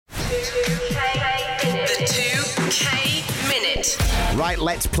The 2K Minute. Right,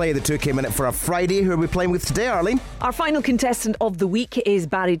 let's play the 2K Minute for a Friday. Who are we playing with today, Arlene? Our final contestant of the week is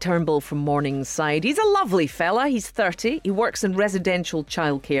Barry Turnbull from Morningside. He's a lovely fella. He's 30. He works in residential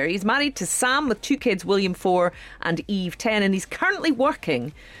childcare. He's married to Sam with 2 kids, William 4 and Eve 10, and he's currently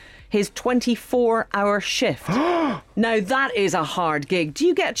working his 24-hour shift. Now, that is a hard gig. Do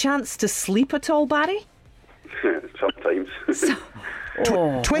you get a chance to sleep at all, Barry? Sometimes.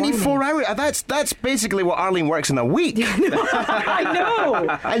 24 hours? That's basically what Arlene works in a week. I know.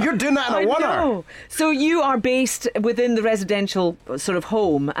 And you're doing that in a 1 hour. So you are based within the residential sort of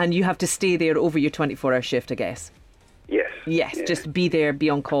home and you have to stay there over your 24-hour shift, I guess? Yes. Yes, Yeah. just be there, be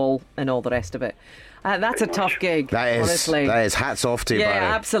on call and all the rest of it. That's a tough gig, That honestly. is hats off to you, Yeah, Barry.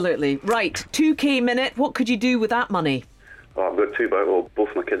 absolutely. Right, 2K Minute. What could you do with that money? Well, I've got two, but both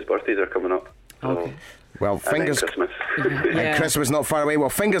my kids' birthdays are coming up. So, Okay. Well, and then fingers... Christmas. Yeah. And Christmas not far away. Well,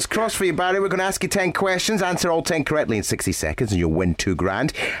 fingers crossed for you, Barry. We're going to ask you 10 questions. Answer all 10 correctly in 60 seconds and you'll win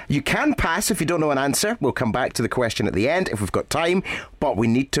 $2,000. You can pass if you don't know an answer. We'll come back to the question at the end if we've got time. But we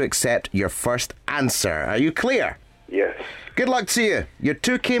need to accept your first answer. Are you clear? Yes. Good luck to you. Your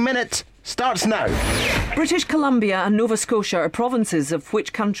 2K Minute starts now. British Columbia and Nova Scotia are provinces of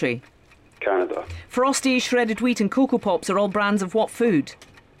which country? Canada. Frosty, shredded wheat and Cocoa Pops are all brands of what food?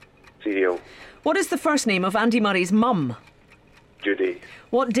 Cereal. What is the first name of Andy Murray's mum? Judy.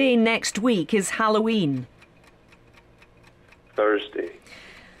 What day next week is Halloween? Thursday.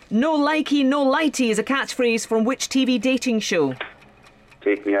 No likey, no lighty is a catchphrase from which TV dating show?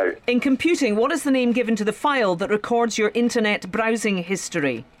 Take me out. In computing, what is the name given to the file that records your internet browsing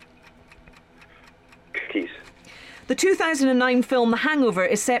history? Cookies. The 2009 film The Hangover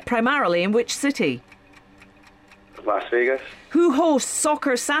is set primarily in which city? Las Vegas. Who hosts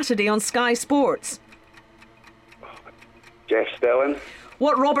Soccer Saturday on Sky Sports? Jeff Stelling.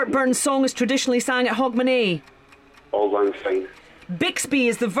 What Robert Burns song is traditionally sang at Hogmanay? All Lang Syne. Bixby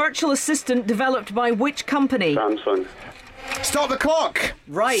is the virtual assistant developed by which company? Samsung. Stop the clock.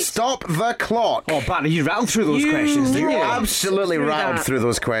 Right. Stop the clock. Oh, Barry, you rattled through those questions, didn't You you? absolutely Through rattled that. through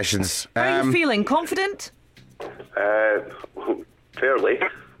those questions. How are you feeling? Confident? Fairly.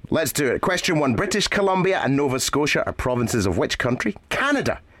 Let's do it. Question 1. British Columbia and Nova Scotia are provinces of which country?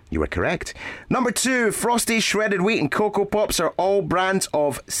 Canada. You were correct. Number 2. Frosty, shredded wheat and Cocoa Pops are all brands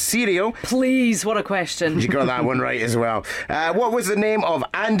of cereal. Please, what a question. You got that one right as well. What was the name of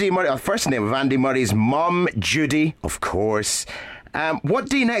Andy Murray? First name of Andy Murray's mum? Judy, of course. What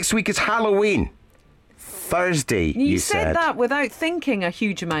day next week is Halloween? Thursday, you said that without thinking a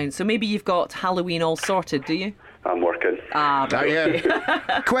huge amount, so maybe you've got Halloween all sorted, do you? I'm working. Ah, Oh,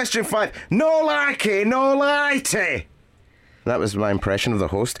 yeah. Question 5. No likey, no lighty. That was my impression of the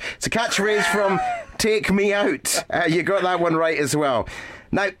host. It's a catchphrase from Take Me Out. You got that one right as well.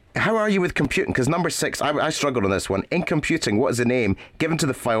 Now, how are you with computing? Because number 6, I struggled on this one. In computing, what is the name given to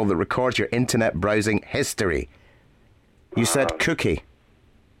the file that records your internet browsing history? You said cookie.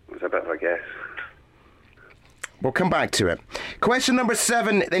 It was a bit of a guess. We'll come back to it. Question number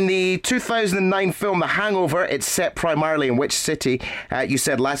 7. In the 2009 film The Hangover, it's set primarily in which city? You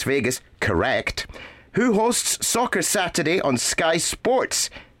said Las Vegas. Correct. Who hosts Soccer Saturday on Sky Sports?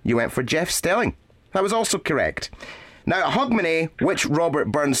 You went for Jeff Stelling. That was also correct. Now, at Hogmanay, which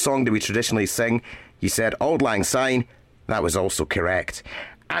Robert Burns song do we traditionally sing? You said Auld Lang Syne. That was also correct.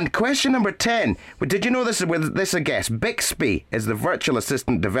 And question number 10. Well, did you know this with this a guess? Bixby is the virtual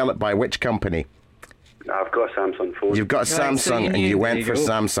assistant developed by which company? I've got a Samsung phone. You've got a Right, Samsung so you and knew. you went There you for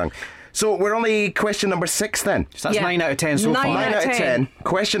go. Samsung. So we're only question number 6 then. So that's Yeah. 9 out of 10 so 9 far. 9 out out of of 10.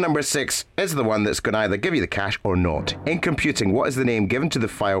 Question number 6 is the one that's going to either give you the cash or not. In computing, what is the name given to the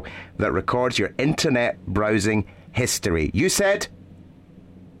file that records your internet browsing history? You said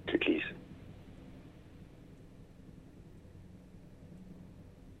Cookies.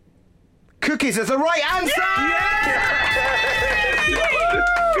 cookies is the right answer!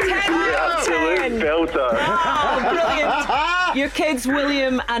 Absolute belter. Oh, brilliant. Your kids,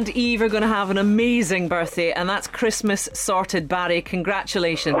 William and Eve, are going to have an amazing birthday, and that's Christmas sorted, Barry.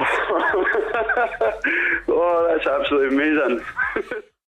 Congratulations. Oh, that's absolutely amazing.